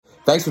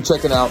Thanks for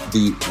checking out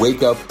the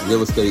Wake Up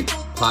Real Estate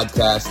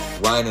podcast.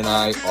 Ryan and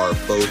I are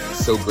both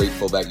so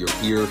grateful that you're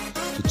here.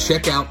 To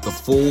check out the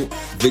full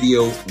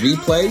video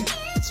replay,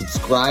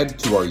 subscribe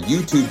to our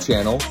YouTube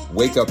channel,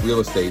 Wake Up Real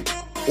Estate,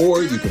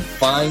 or you can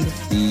find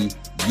the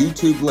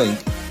YouTube link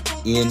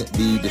in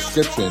the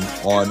description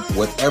on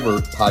whatever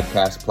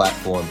podcast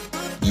platform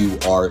you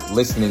are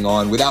listening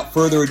on. Without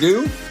further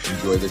ado,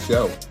 enjoy the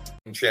show.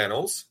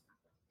 Channels.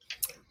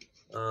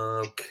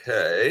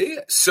 Okay,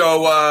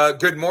 so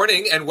good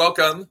morning and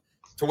welcome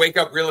to Wake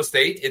Up Real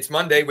Estate. It's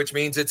Monday, which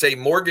means it's a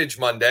Mortgage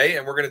Monday,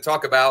 and we're going to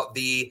talk about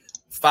the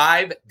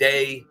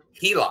 5-day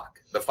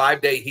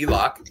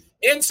HELOC,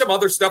 and some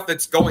other stuff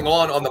that's going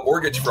on the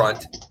mortgage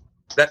front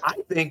that I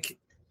think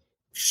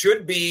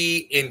should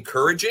be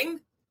encouraging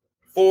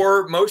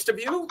for most of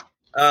you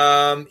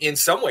in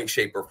some way,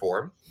 shape, or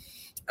form.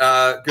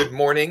 Good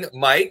morning,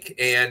 Mike,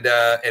 and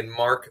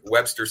Mark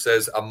Webster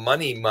says a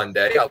money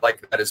Monday. I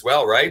like that as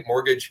well, right?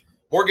 Mortgage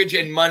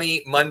and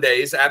money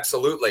Mondays,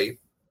 absolutely.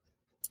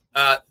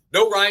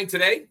 No Ryan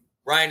today.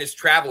 Ryan is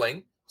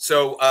traveling,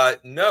 so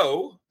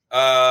no.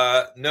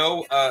 Hi.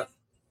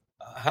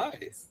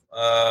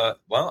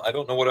 Well, I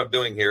don't know what I'm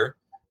doing here.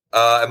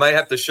 I might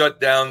have to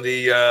shut down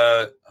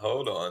the.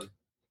 Hold on.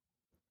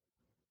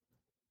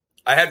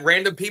 I had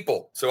random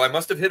people, so I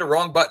must have hit a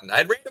wrong button. I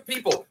had random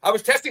people. I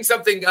was testing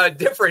something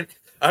different.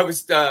 I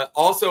was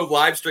also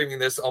live streaming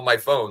this on my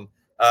phone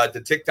to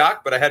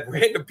TikTok, but I had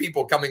random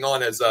people coming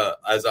on as a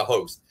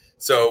host.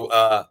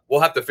 So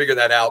we'll have to figure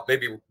that out.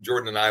 Maybe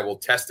Jordan and I will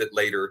test it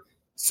later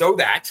so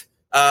that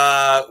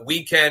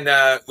we can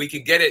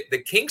get it the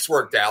kinks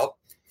worked out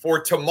for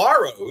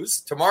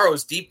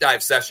tomorrow's deep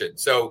dive session.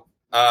 So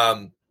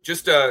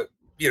just some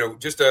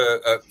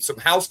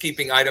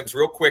housekeeping items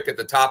real quick at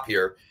the top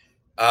here.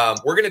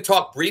 We're going to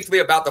talk briefly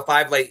about the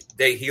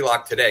 5-day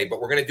HELOC today, but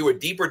we're going to do a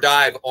deeper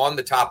dive on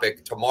the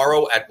topic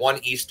tomorrow at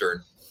 1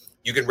 Eastern.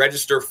 You can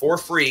register for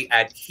free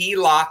at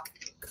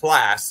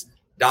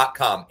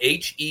HELOCClass.com,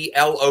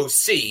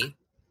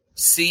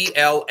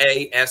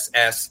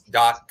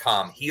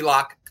 HELOCClass.com,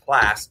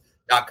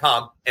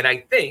 HELOCClass.com. And I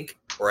think,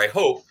 or I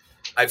hope,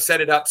 I've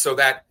set it up so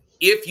that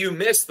if you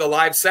miss the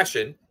live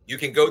session, you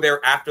can go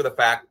there after the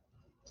fact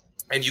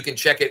and you can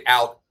check it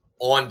out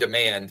on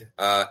demand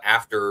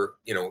after,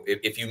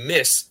 if you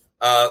miss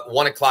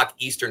 1 o'clock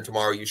Eastern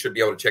tomorrow, you should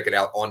be able to check it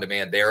out on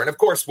demand there. And of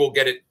course, we'll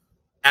get it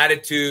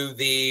added to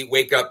the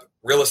Wake Up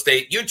Real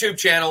Estate YouTube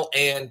channel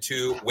and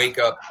to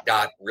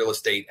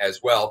wakeup.realestate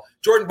as well.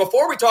 Jordan,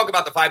 before we talk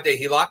about the 5-day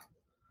HELOC,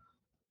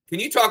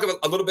 can you talk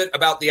a little bit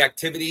about the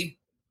activity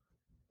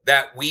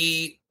that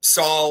we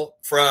saw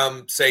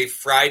from, say,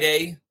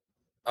 Friday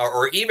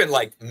or even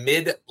like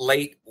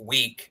mid-late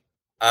week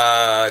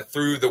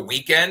through the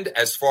weekend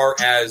as far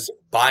as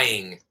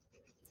buying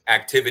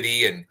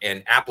activity and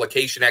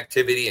application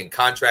activity and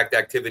contract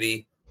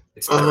activity?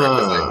 It's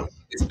up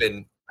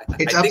significantly.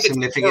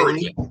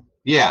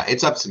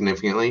 It's up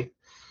significantly.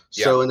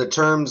 So in the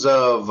terms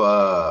of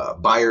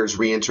buyers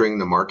re-entering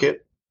the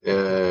market,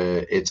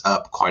 it's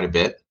up quite a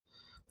bit.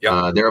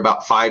 There are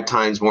about 5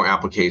 times more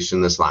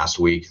application this last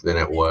week than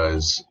it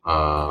was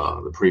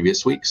the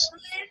previous weeks.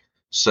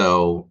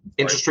 So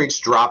interest rates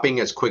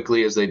dropping as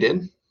quickly as they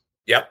did.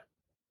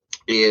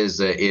 Is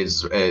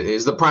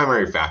the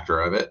primary factor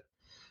of it.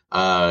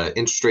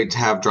 Interest rates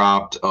have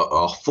dropped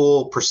a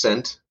full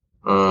percent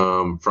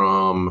from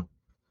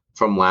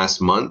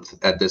last month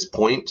at this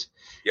point,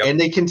 and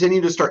they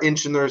continue to start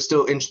inching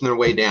their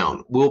way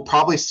down. We'll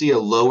probably see a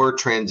lower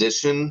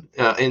transition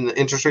in the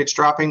interest rates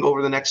dropping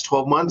over the next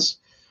 12 months.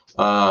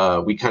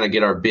 We kind of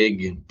get our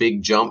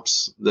big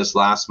jumps this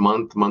last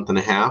month and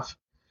a half.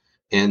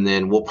 And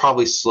then we'll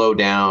probably slow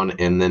down,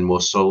 and then we'll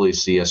slowly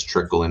see us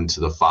trickle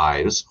into the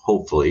 5s,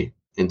 hopefully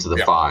into the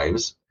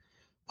 5s,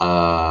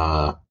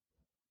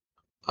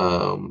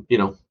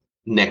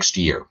 next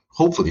year,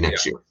 hopefully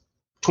next year,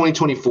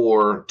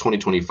 2024,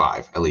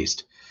 2025, at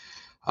least.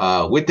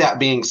 With that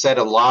being said,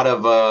 a lot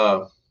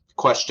of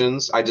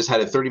questions. I just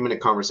had a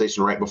 30-minute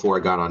conversation right before I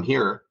got on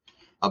here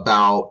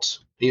about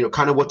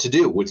kind of what to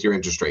do with your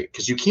interest rate,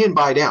 because you can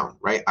buy down,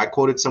 right? I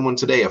quoted someone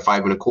today a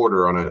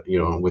 5.25 on a,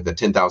 with a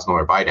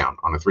 $10,000 buy down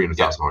on a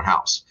 $300,000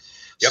 house.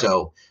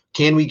 So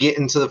can we get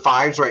into the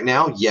 5s right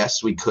now?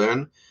 Yes, we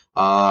can.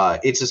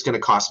 It's just going to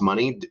cost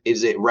money.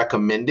 Is it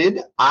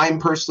recommended? I'm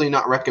personally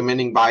not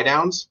recommending buy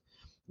downs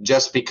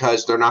just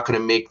because they're not going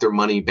to make their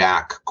money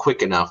back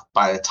quick enough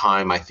by the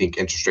time I think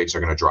interest rates are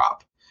going to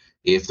drop.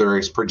 If there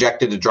is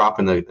projected to drop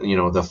in the,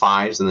 the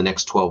 5s in the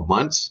next 12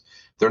 months,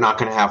 they're not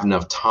going to have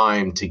enough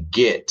time to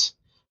get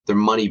their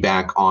money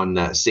back on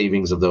the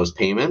savings of those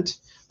payments.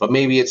 But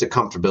maybe it's a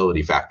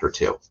comfortability factor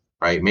too,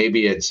 right?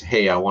 Maybe it's,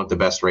 hey, I want the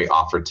best rate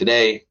offered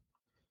today.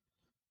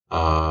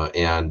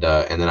 And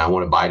then I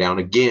want to buy down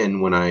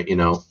again when I,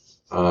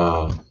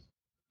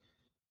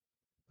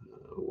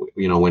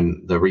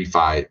 when the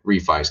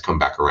refis come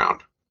back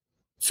around.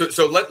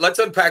 So let's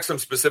unpack some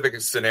specific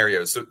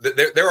scenarios. So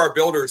there are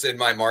builders in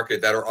my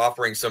market that are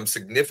offering some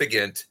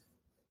significant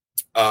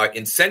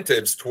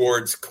incentives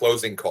towards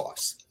closing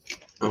costs.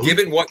 Mm-hmm.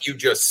 Given what you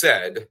just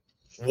said,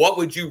 what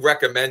would you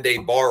recommend a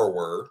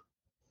borrower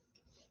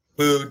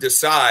who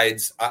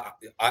decides,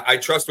 I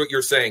trust what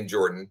you're saying,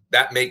 Jordan,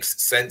 that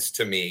makes sense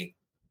to me.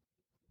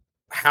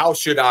 How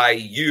should I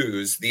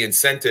use the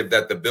incentive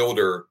that the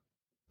builder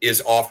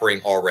is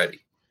offering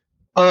already?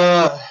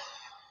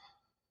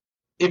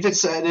 If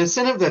it's an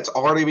incentive that's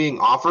already being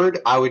offered,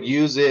 I would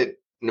use it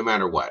no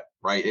matter what,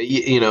 right?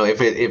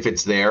 If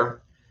it's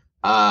there.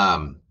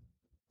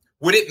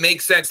 Would it make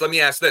sense? Let me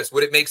ask this.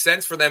 Would it make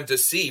sense for them to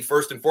see,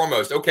 first and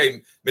foremost,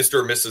 okay, Mr.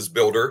 or Mrs.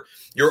 Builder,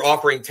 you're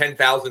offering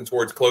 $10,000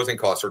 towards closing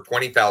costs or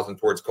 $20,000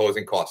 towards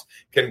closing costs.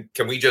 Can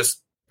we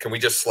just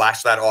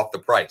slash that off the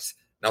price?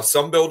 Now,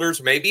 some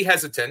builders may be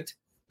hesitant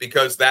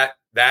because that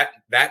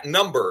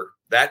number,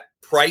 that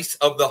price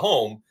of the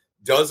home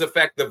does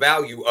affect the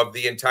value of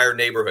the entire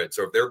neighborhood.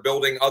 So if they're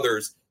building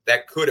others,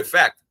 that could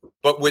affect.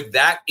 But with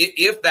that,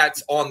 if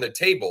that's on the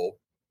table,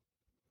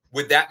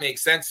 would that make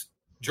sense,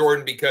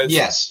 Jordan? Because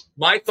yes,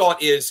 my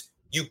thought is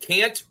you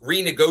can't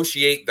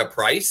renegotiate the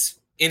price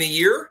in a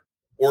year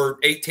or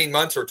 18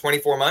 months or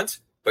 24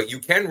 months, but you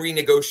can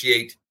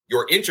renegotiate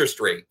your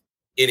interest rate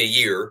in a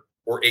year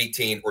or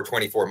 18 or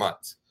 24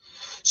 months.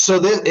 So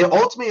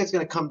ultimately it's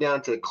going to come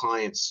down to the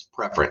client's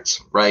preference,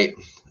 right?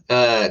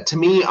 To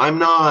me,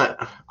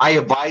 I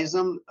advise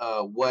them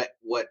what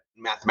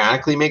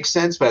mathematically makes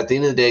sense, but at the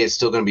end of the day, it's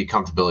still going to be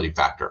comfortability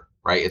factor,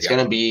 right? It's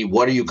going to be,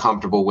 what are you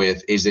comfortable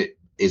with? Is it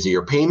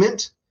your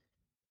payment,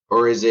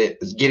 or is it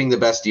getting the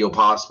best deal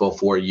possible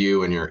for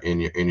you and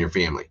your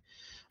family?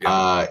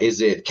 Yeah. Is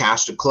it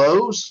cash to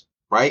close,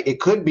 right?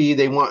 It could be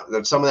they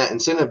want some of that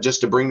incentive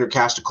just to bring their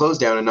cash to close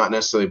down and not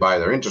necessarily buy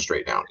their interest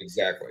rate down.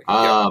 Exactly.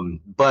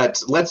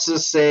 But let's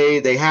just say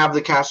they have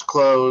the cash to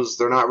close.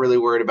 They're not really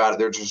worried about it.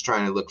 They're just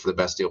trying to look for the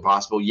best deal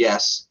possible.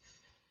 Yes,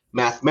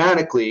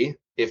 mathematically,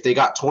 if they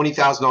got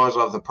 $20,000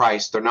 off the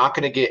price, they're not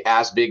going to get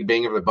as big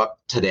bang of a buck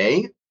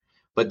today.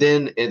 But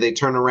then if they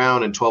turn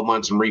around in 12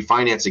 months and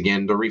refinance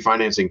again, they're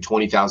refinancing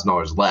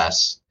 $20,000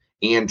 less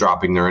and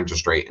dropping their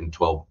interest rate in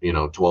 12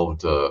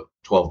 to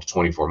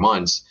 24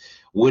 months.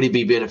 Would it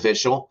be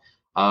beneficial?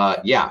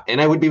 Yeah. And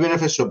it would be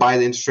beneficial to buy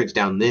the interest rates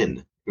down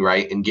then,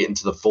 right? And get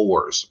into the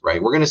fours,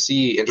 right? We're going to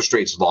see interest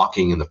rates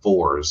locking in the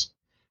fours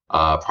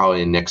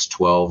probably in the next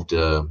 12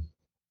 to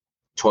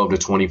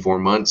 24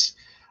 months.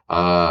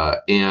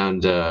 But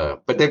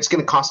that's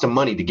going to cost them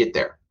money to get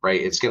there, right?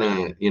 It's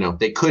going to,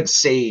 they could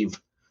save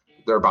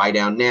their buy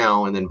down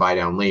now and then buy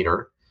down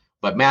later.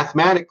 But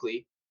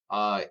mathematically,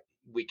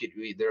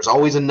 there's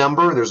always a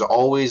number. There's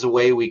always a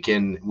way we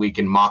can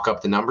mock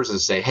up the numbers and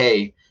say,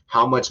 hey,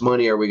 how much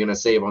money are we going to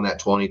save on that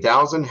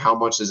 20,000? How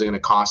much is it going to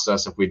cost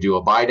us if we do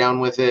a buy down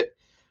with it?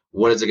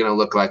 What is it going to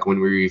look like when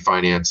we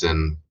refinance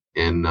in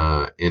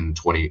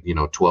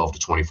 12 to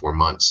 24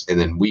 months? And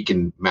then we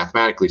can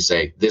mathematically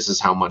say, this is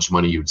how much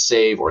money you'd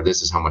save, or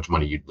this is how much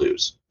money you'd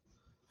lose.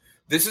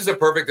 This is a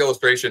perfect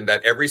illustration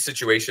that every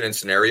situation and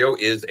scenario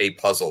is a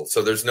puzzle.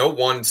 So there's no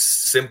one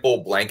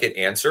simple blanket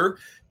answer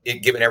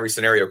given every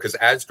scenario. Because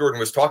as Jordan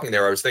was talking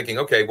there, I was thinking,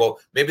 okay, well,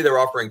 maybe they're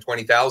offering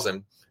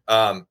 20,000,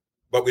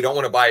 but we don't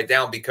want to buy it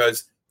down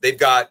because they've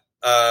got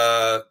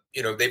a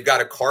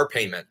car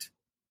payment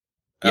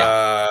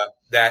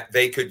that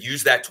they could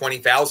use that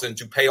 20,000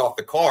 to pay off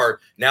the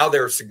car. Now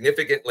they're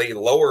significantly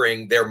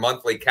lowering their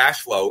monthly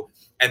cash flow,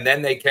 and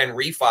then they can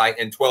refi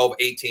in 12,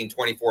 18,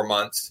 24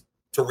 months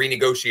to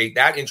renegotiate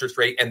that interest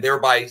rate and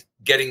thereby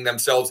getting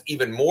themselves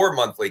even more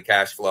monthly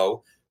cash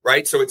flow,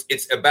 right? So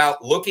it's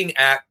about looking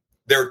at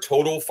their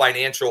total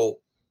financial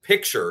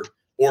picture,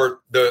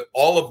 or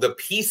all of the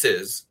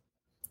pieces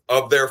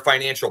of their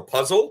financial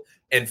puzzle,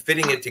 and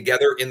fitting it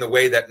together in the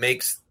way that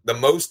makes the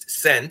most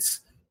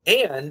sense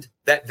and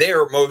that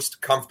they're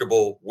most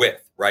comfortable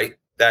with, right?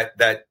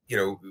 That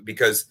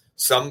because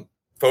some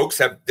folks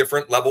have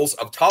different levels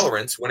of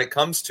tolerance when it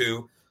comes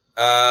to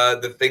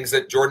the things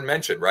that Jordan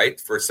mentioned, right?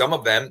 For some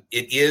of them,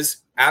 it is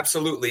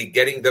absolutely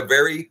getting the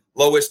very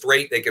lowest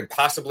rate they can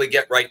possibly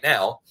get right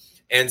now.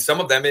 And some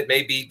of them, it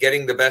may be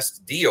getting the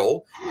best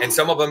deal. And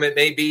some of them, it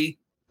may be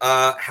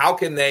how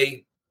can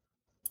they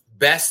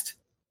best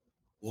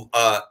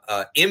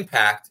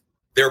impact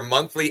their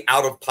monthly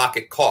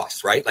out-of-pocket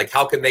costs, right? Like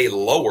how can they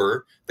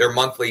lower their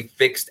monthly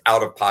fixed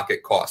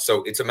out-of-pocket costs?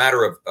 So it's a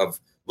matter of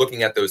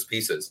looking at those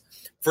pieces.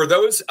 For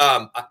those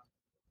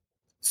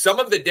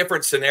some of the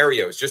different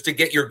scenarios, just to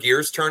get your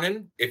gears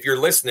turning, if you're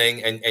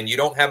listening and you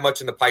don't have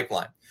much in the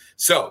pipeline.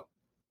 So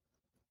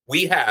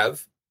we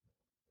have,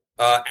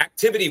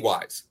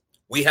 activity-wise,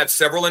 we have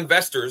several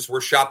investors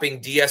we're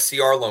shopping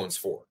DSCR loans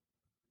for.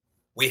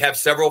 We have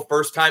several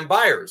first-time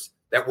buyers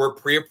that we're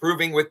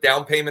pre-approving with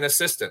down payment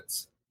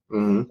assistance.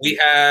 Mm-hmm. We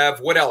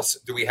have, what else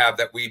do we have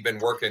that we've been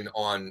working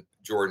on,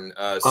 Jordan,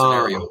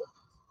 scenario?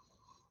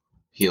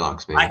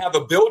 HELOCs, maybe. I have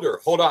a builder.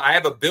 Hold on. I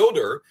have a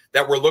builder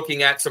that we're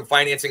looking at some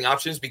financing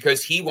options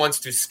because he wants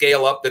to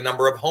scale up the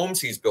number of homes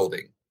he's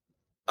building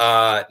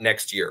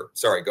next year.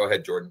 Sorry, go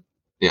ahead, Jordan.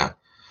 Yeah.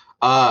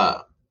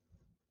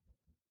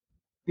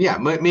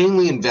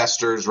 Mainly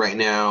investors right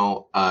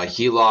now,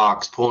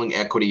 HELOCs, pulling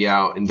equity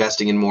out,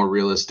 investing in more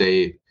real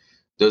estate.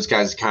 those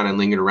guys kind of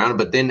lingered around.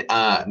 But then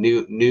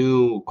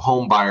new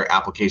home buyer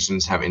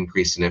applications have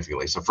increased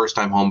significantly. So first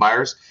time home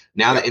buyers,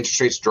 now that interest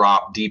rates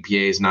drop,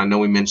 DPAs, and I know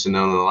we mentioned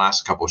on the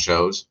last couple of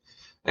shows,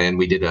 and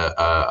we did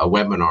a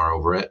webinar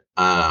over it,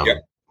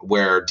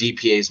 where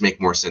DPAs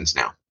make more sense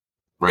now,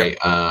 right?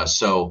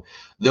 So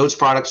those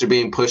products are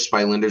being pushed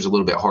by lenders a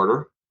little bit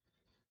harder.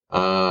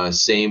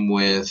 Same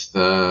with,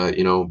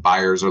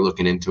 buyers are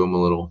looking into them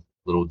a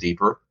little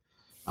deeper.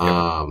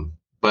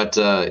 But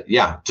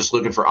just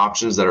looking for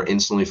options that are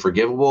instantly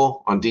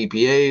forgivable on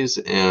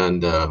DPAs,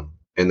 and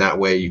that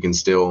way you can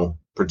still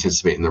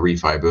participate in the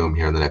refi boom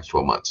here in the next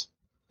 12 months.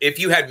 If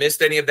you had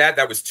missed any of that,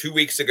 that was 2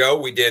 weeks ago.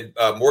 We did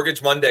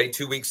Mortgage Monday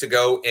 2 weeks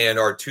ago, and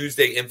our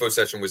Tuesday info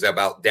session was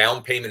about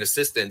down payment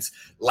assistance.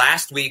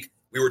 Last week,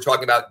 we were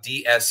talking about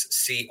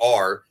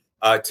DSCR.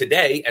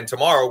 Today and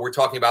tomorrow, we're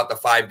talking about the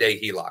 5-day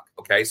HELOC.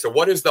 Okay, so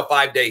what is the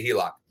 5-day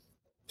HELOC?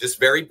 Just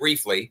very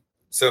briefly,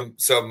 some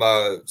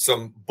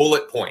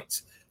bullet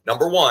points.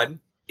 Number one,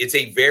 it's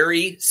a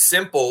very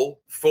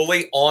simple,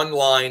 fully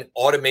online,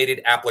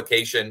 automated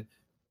application.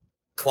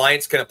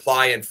 Clients can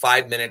apply in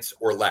 5 minutes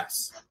or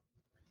less.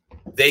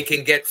 They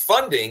can get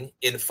funding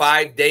in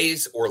 5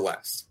 days or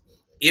less.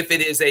 If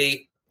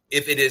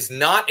it is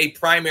not a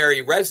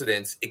primary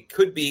residence, it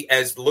could be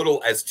as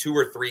little as 2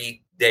 or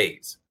 3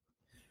 days.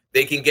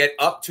 They can get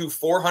up to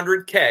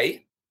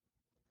 $400K,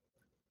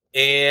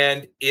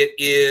 and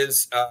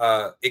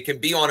it can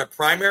be on a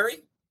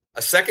primary,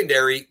 a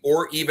secondary,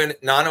 or even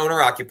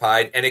non-owner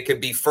occupied, and it can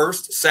be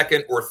first,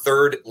 second, or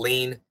third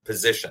lien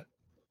position.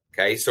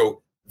 Okay,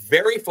 so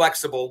very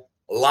flexible,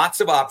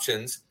 lots of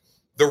options.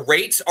 The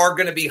rates are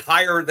going to be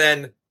higher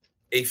than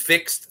a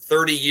fixed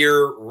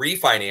 30-year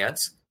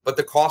refinance, but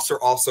the costs are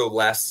also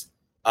less.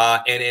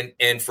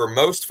 And for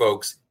most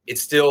folks,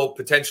 it's still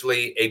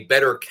potentially a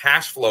better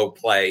cash flow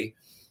play,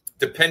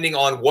 depending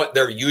on what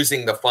they're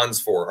using the funds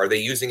for. Are they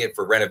using it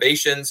for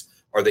renovations?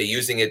 Are they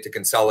using it to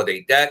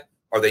consolidate debt?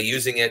 Are they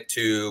using it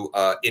to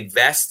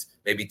invest,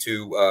 maybe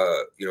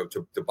to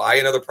buy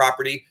another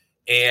property?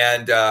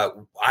 And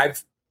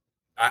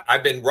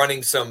I've been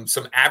running some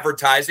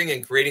advertising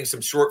and creating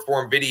some short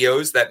form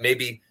videos that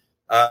maybe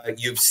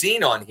you've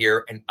seen on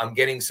here, and I'm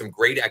getting some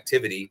great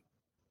activity.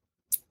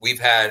 I've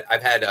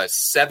had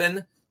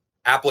 7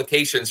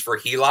 applications for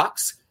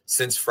HELOCs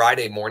since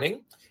Friday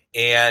morning,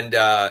 and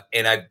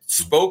I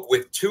spoke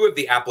with 2 of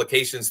the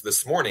applications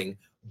this morning,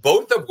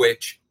 both of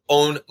which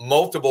own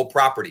multiple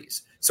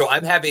properties. So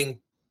I'm having.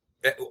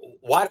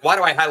 Why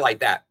do I highlight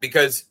that?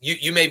 Because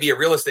you may be a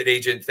real estate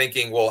agent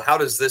thinking, well, how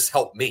does this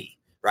help me,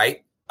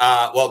 right?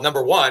 Well,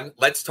 number one,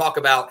 let's talk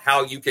about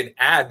how you can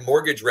add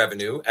mortgage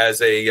revenue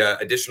as a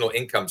additional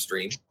income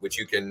stream, which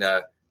you can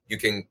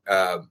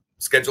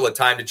schedule a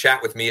time to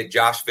chat with me at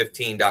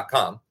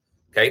josh15.com.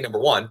 Okay, number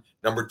one.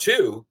 Number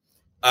two,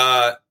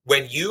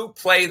 when you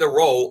play the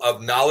role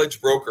of knowledge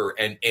broker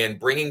and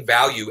bringing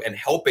value and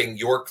helping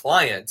your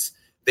clients,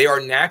 they are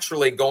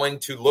naturally going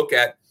to look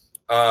at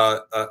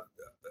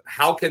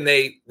how can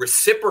they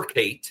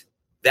reciprocate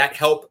that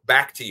help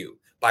back to you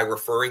by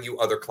referring you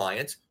other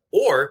clients,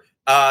 or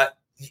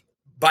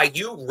by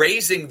you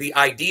raising the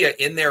idea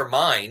in their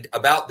mind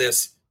about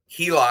this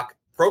HELOC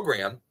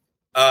program.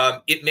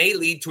 It may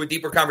lead to a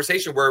deeper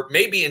conversation where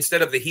maybe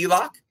instead of the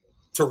HELOC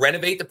to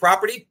renovate the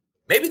property,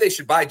 maybe they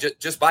should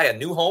just buy a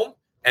new home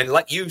and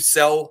let you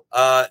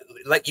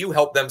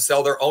help them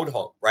sell their own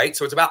home, right?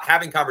 So it's about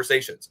having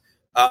conversations.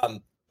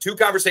 2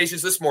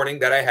 conversations this morning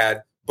that I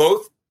had,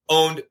 both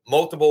owned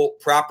multiple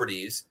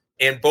properties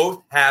and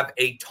both have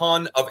a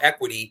ton of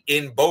equity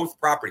in both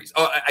properties.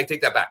 Oh, I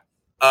take that back.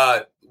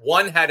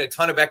 One had a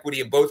ton of equity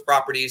in both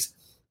properties.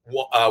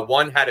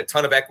 One had a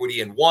ton of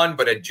equity in one,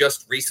 but had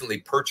just recently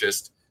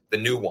purchased the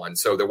new one.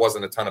 So there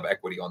wasn't a ton of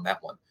equity on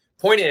that one.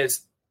 Point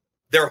is,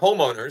 they're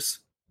homeowners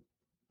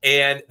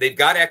and they've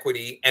got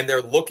equity and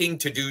they're looking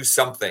to do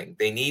something.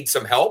 They need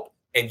some help,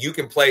 and you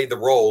can play the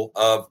role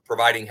of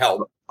providing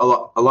help. A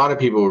lot of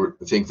people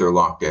think they're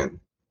locked in.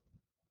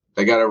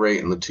 They got a rate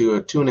in the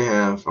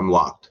 2.5. I'm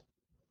locked.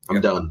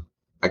 I'm done.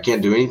 I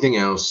can't do anything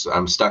else.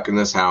 I'm stuck in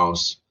this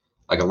house.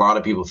 Like, a lot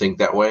of people think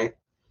that way.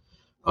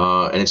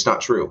 And it's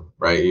not true,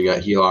 right? You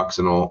got HELOCs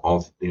and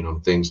all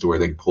things to where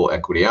they can pull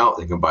equity out.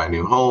 They can buy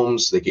new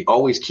homes. They can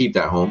always keep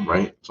that home,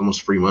 right? It's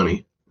almost free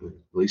money.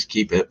 At least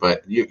keep it,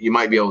 but you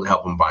might be able to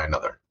help them buy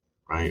another,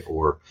 right?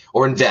 Or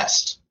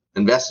invest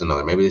in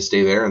another. Maybe they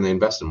stay there and they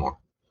invest in more.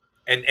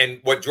 And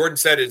what Jordan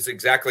said is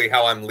exactly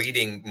how I'm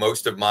leading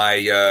most of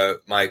my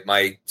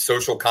my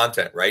social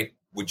content, right?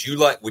 Would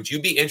you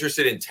be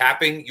interested in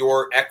tapping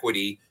your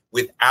equity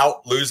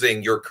without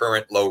losing your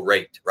current low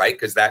rate, right?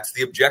 Because that's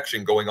the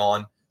objection going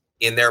on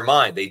in their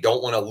mind. They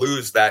don't want to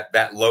lose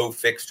that low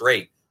fixed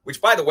rate, which,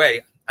 by the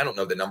way, I don't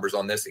know the numbers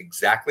on this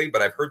exactly,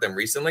 but I've heard them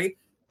recently.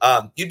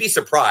 You'd be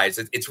surprised.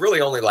 It's really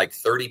only like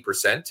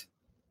 30%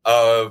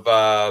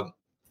 of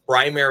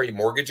primary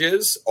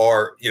mortgages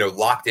are,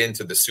 locked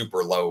into the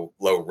super low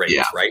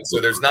rates, right? So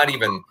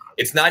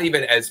it's not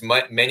even as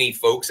many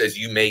folks as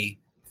you may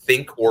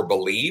think or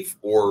believe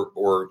or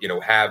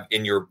have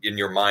in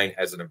your mind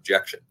as an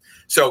objection.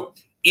 So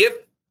if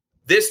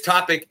this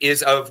topic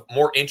is of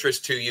more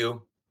interest to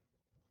you,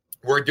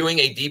 we're doing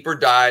a deeper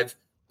dive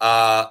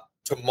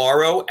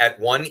tomorrow at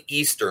 1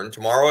 Eastern.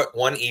 Tomorrow at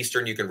 1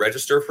 Eastern, you can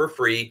register for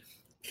free.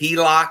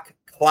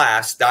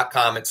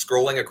 HELOCclass.com. It's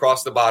scrolling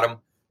across the bottom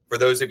for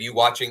those of you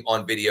watching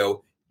on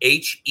video.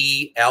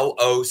 HELOC,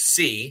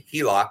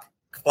 HELOC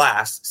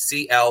class,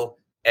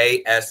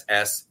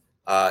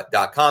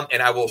 CLASS.com.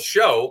 And I will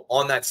show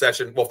on that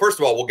session. Well, first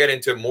of all, we'll get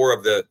into more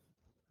of the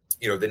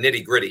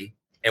nitty gritty,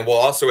 and we'll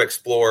also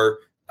explore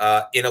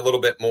in a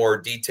little bit more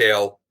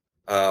detail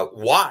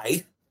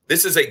why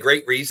this is a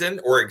great reason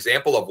or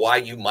example of why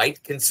you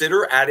might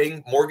consider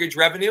adding mortgage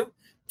revenue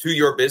to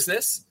your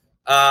business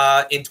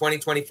in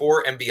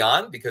 2024 and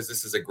beyond, because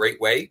this is a great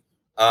way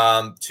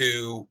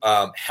to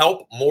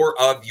help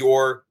more of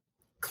your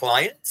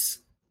clients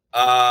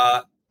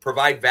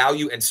provide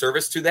value and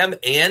service to them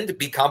and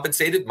be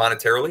compensated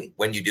monetarily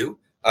when you do.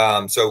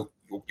 So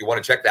you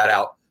want to check that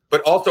out. But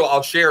also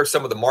I'll share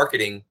some of the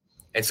marketing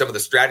and some of the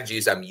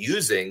strategies I'm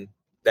using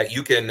that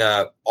you can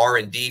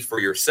R&D for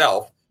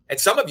yourself. And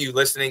some of you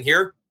listening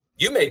here,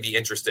 you may be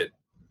interested.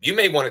 You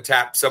may want to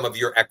tap some of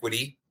your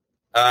equity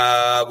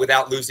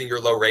without losing your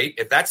low rate.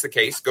 If that's the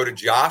case, go to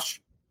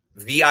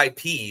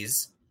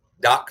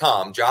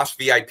joshvips.com,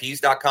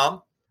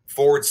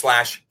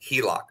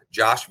 joshvips.com/HELOC,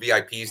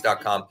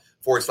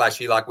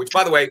 joshvips.com/HELOC, which,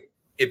 by the way,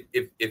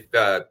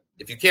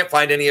 if you can't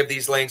find any of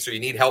these links or you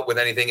need help with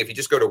anything, if you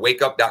just go to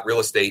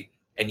wakeup.realestate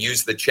and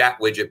use the chat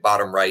widget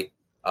bottom right,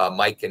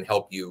 Mike can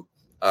help you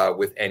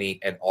with any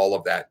and all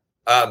of that.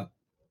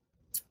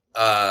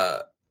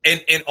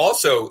 And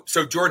also,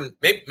 so Jordan,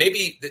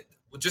 maybe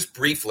just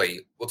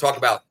briefly, we'll talk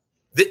about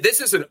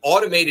this is an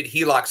automated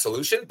HELOC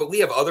solution, but we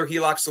have other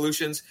HELOC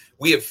solutions.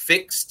 We have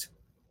fixed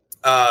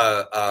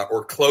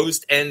or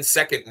closed end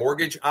second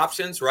mortgage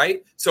options,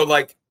 right? So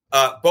like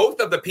both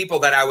of the people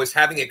that I was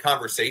having a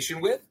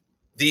conversation with,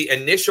 the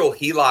initial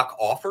HELOC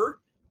offer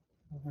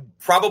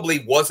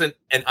probably wasn't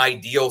an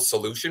ideal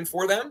solution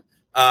for them.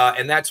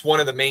 And that's one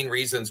of the main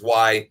reasons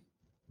why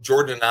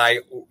Jordan and I,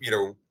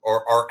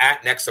 are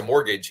at Nexa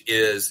Mortgage,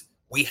 is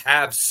we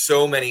have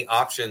so many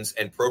options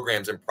and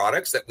programs and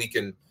products that we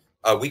can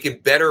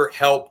better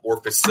help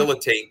or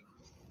facilitate,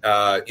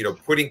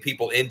 putting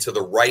people into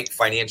the right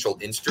financial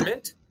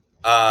instrument,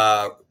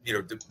 that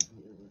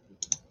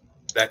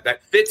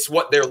fits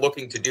what they're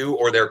looking to do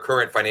or their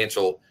current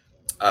financial,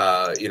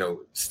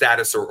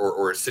 status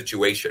or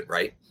situation.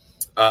 Right.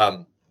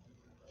 All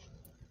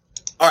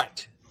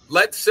right,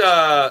 let's,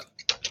 I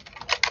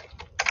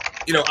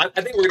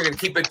think we're going to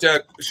keep it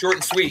short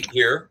and sweet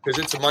here because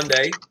it's a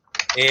Monday.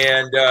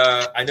 And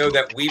I know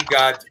that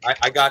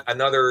I got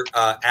another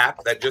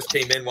app that just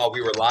came in while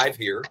we were live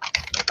here.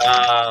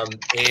 And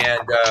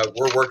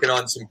we're working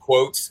on some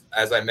quotes,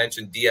 as I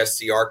mentioned,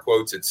 DSCR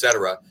quotes,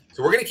 etc.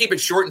 So we're going to keep it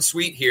short and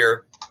sweet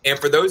here. And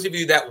for those of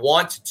you that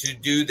want to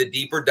do the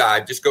deeper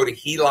dive, just go to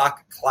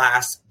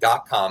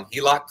HELOCclass.com,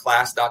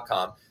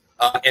 HELOCclass.com.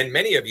 And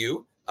many of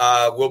you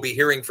will be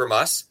hearing from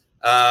us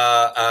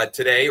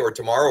today or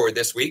tomorrow or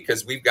this week,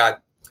 because we've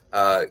got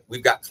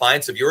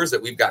clients of yours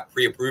that we've got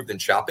pre-approved in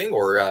shopping,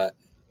 or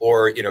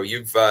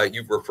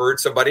you've referred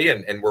somebody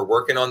and we're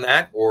working on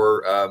that,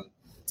 or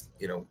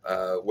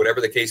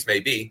whatever the case may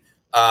be.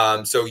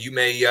 So you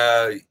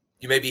may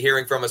be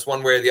hearing from us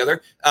one way or the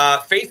other.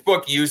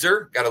 Facebook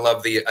user, gotta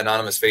love the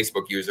anonymous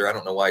Facebook user. I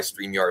don't know why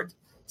StreamYard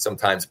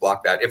sometimes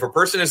block that. If a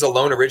person is a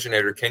loan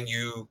originator, can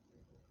you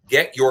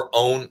get your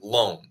own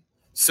loan?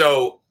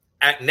 So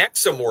at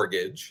Nexa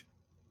Mortgage,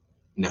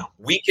 no,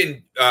 we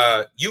can.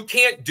 You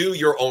can't do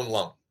your own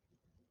loan.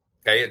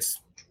 Okay,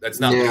 that's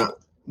not legal.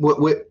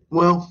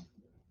 Well,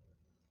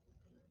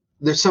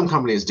 there's some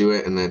companies do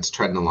it, and it's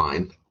treading the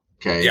line.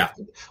 Okay. Yeah.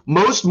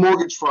 Most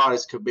mortgage fraud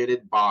is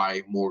committed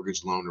by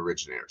mortgage loan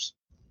originators.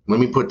 Let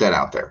me put that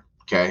out there.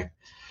 Okay.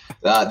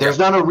 There's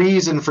not a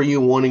reason for you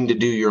wanting to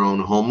do your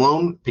own home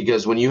loan,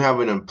 because when you have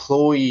when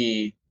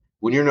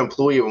you're an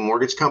employee of a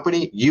mortgage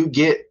company,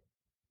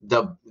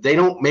 they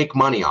don't make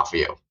money off of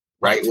you.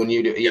 Right. When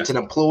you do, it's an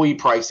employee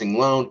pricing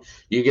loan.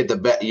 You get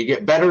you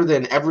get better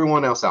than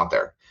everyone else out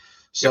there.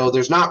 So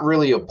there's not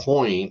really a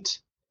point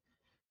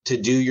to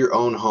do your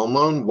own home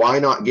loan. Why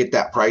not get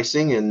that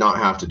pricing and not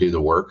have to do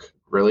the work?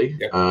 Really?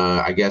 Yep.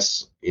 I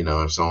guess,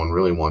 if someone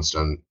really wants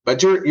to,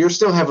 but you're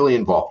still heavily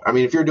involved. I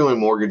mean, if you're doing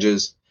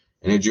mortgages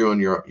and you're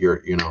doing your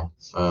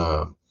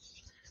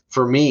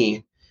for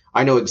me,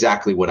 I know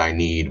exactly what I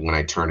need when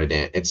I turn it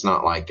in. It's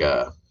not like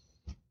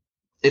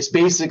it's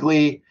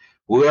basically,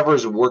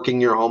 whoever's working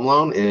your home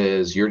loan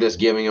you're just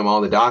giving them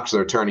all the docs.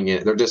 They're turning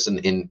it. They're just an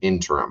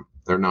interim.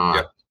 They're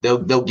not.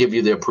 Yep. They'll give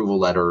you the approval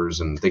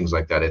letters and things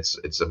like that. It's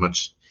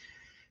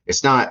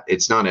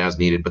not as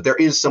needed. But there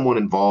is someone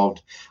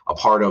involved, a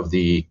part of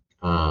the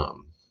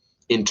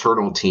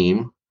internal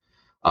team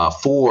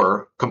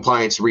for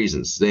compliance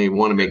reasons. They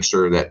want to make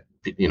sure that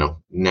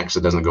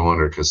Nexa doesn't go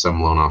under because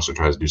some loan officer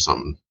tries to do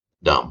something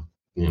dumb,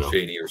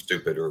 shady or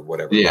stupid or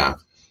whatever. Yeah.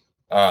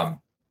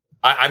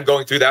 I'm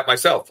going through that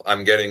myself.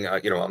 I'm getting,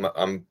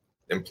 I'm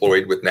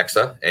employed with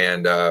Nexa,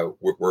 and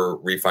we're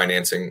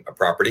refinancing a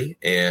property,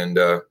 and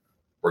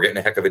we're getting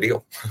a heck of a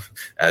deal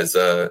as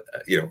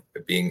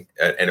being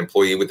an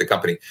employee with the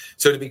company.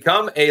 So to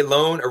become a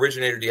loan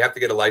originator, do you have to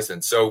get a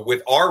license? So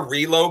with our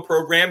reload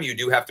program, you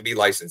do have to be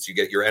licensed. You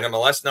get your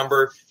NMLS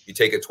number, you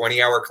take a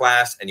 20-hour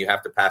class, and you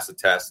have to pass a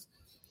test.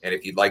 And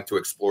if you'd like to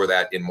explore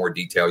that in more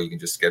detail, you can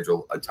just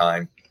schedule a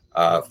time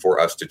for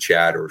us to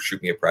chat or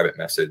shoot me a private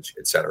message,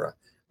 etc.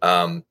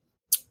 How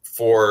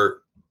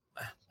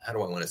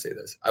do I want to say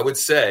this? I would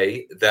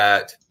say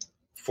that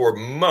for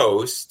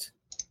most,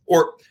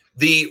 or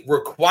the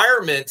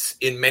requirements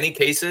in many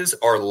cases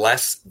are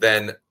less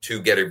than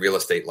to get a real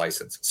estate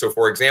license. So,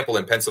 for example,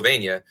 in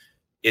Pennsylvania,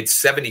 it's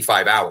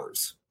 75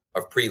 hours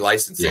of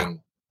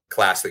pre-licensing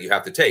class that you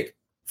have to take.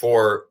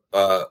 For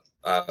a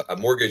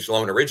mortgage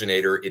loan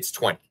originator, it's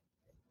 20.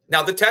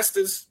 Now, the test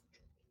is,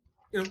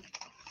 the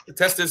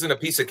test isn't a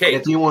piece of cake.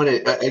 If you want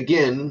to,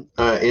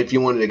 if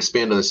you want to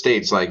expand to the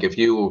states, like if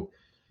you,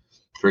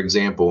 for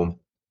example,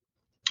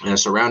 in a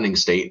surrounding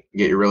state,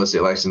 get your real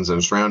estate license in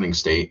a surrounding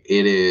state,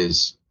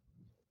 it's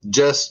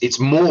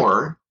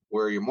more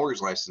where your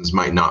mortgage license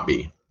might not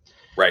be.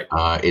 Right.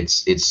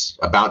 It's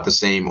about the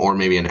same, or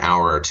maybe an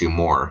hour or two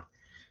more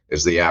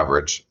is the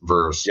average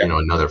versus,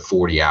 another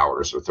 40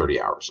 hours or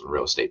 30 hours in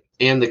real estate.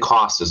 And the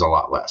cost is a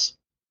lot less,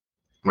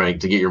 right?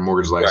 To get your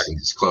mortgage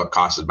license,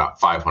 costs about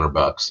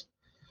 $500,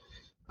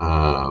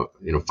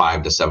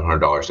 $500 to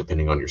 $700,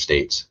 depending on your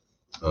states,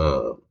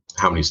 how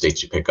many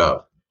states you pick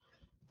up.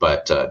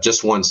 But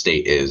just one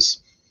state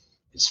is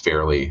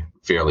fairly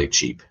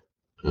cheap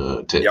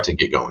to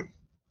get going.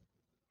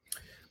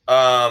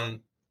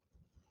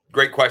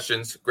 Great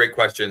questions.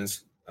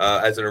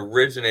 As an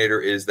originator,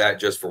 is that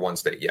just for one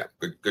state? Yeah,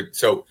 good.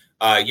 So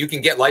you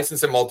can get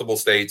licensed in multiple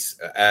states.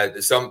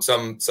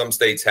 Some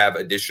states have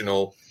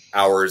additional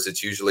hours.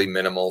 It's usually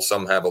minimal.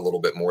 Some have a little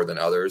bit more than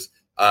others.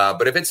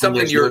 But if it's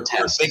something you're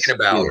thinking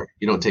about, either.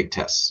 You don't take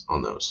tests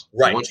on those.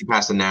 Right. So once you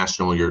pass the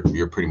national,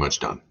 you're pretty much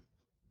done.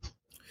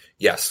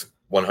 Yes,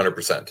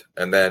 100%.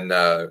 And then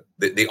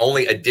the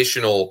only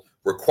additional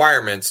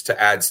requirements to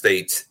add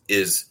states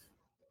is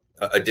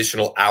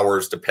additional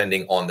hours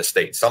depending on the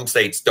state. Some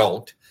states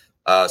don't.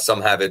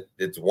 Some have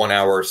it's 1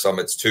 hour, some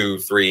it's 2,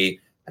 3.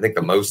 I think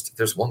the most,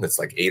 there's one that's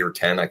like 8 or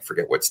 10. I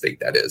forget what state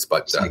that is,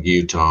 but it's like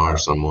Utah or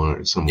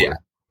somewhere.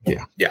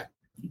 Yeah.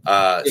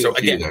 So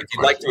again, if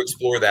you'd like to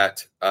explore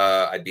that,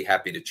 I'd be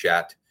happy to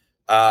chat.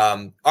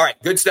 All right,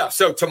 good stuff.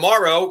 So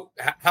tomorrow,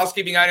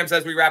 housekeeping items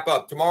as we wrap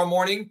up. Tomorrow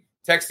morning,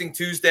 Texting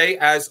Tuesday,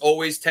 as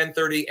always,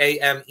 10:30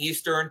 a.m.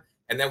 Eastern.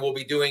 And then we'll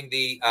be doing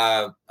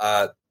a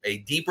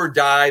deeper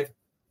dive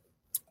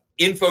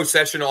info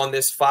session on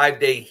this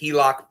 5-day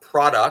HELOC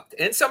product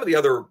and some of the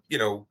other,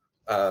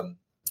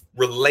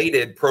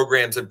 related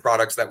programs and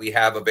products that we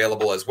have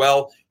available as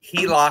well.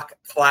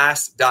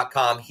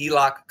 HELOCclass.com,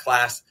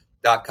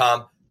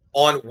 HELOCclass.com.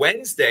 On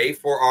Wednesday,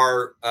 for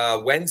our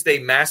Wednesday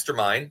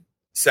mastermind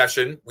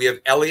session, we have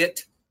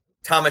Elliot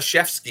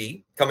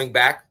Tomaszewski coming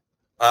back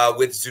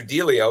with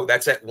Zudelio.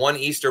 That's at 1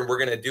 Eastern. We're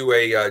going to do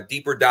a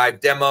deeper dive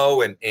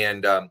demo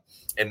and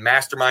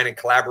mastermind and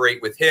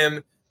collaborate with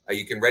him.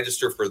 You can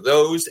register for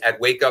those at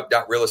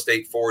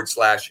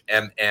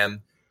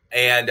wakeup.realestate/MM.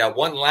 And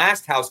one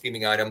last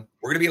housekeeping item.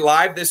 We're going to be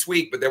live this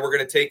week, but then we're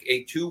going to take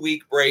a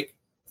 2-week break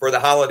for the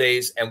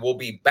holidays, and we'll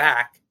be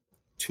back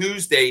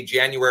Tuesday,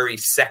 January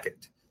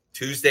 2nd.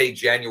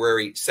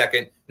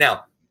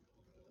 Now,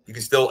 you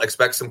can still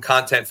expect some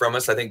content from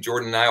us. I think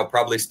Jordan and I will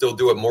probably still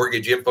do a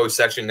mortgage info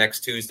section next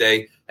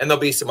Tuesday, and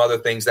there'll be some other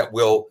things that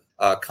will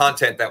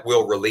content that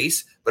we'll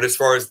release. But as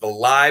far as the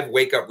live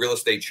Wake Up Real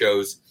Estate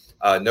shows,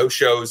 no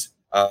shows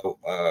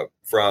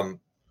from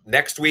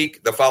next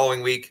week, the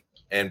following week,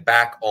 and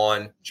back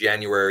on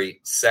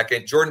January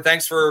 2nd. Jordan,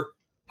 thanks for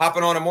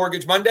hopping on a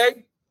Mortgage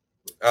Monday.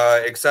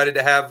 Excited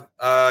to have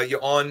you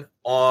on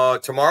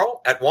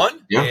tomorrow at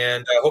 1. Yeah.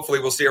 And hopefully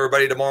we'll see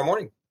everybody tomorrow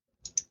morning.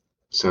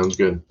 Sounds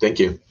good. Thank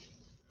you.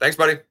 Thanks,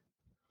 buddy.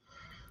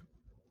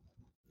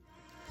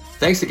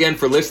 Thanks again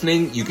for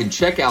listening. You can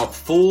check out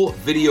full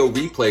video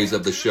replays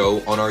of the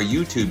show on our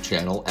YouTube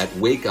channel at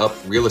Wake Up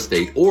Real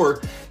Estate,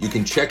 or you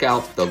can check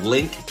out the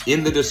link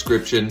in the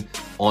description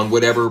on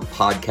whatever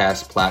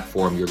podcast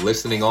platform you're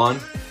listening on.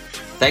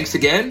 Thanks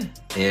again,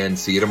 and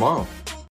see you tomorrow.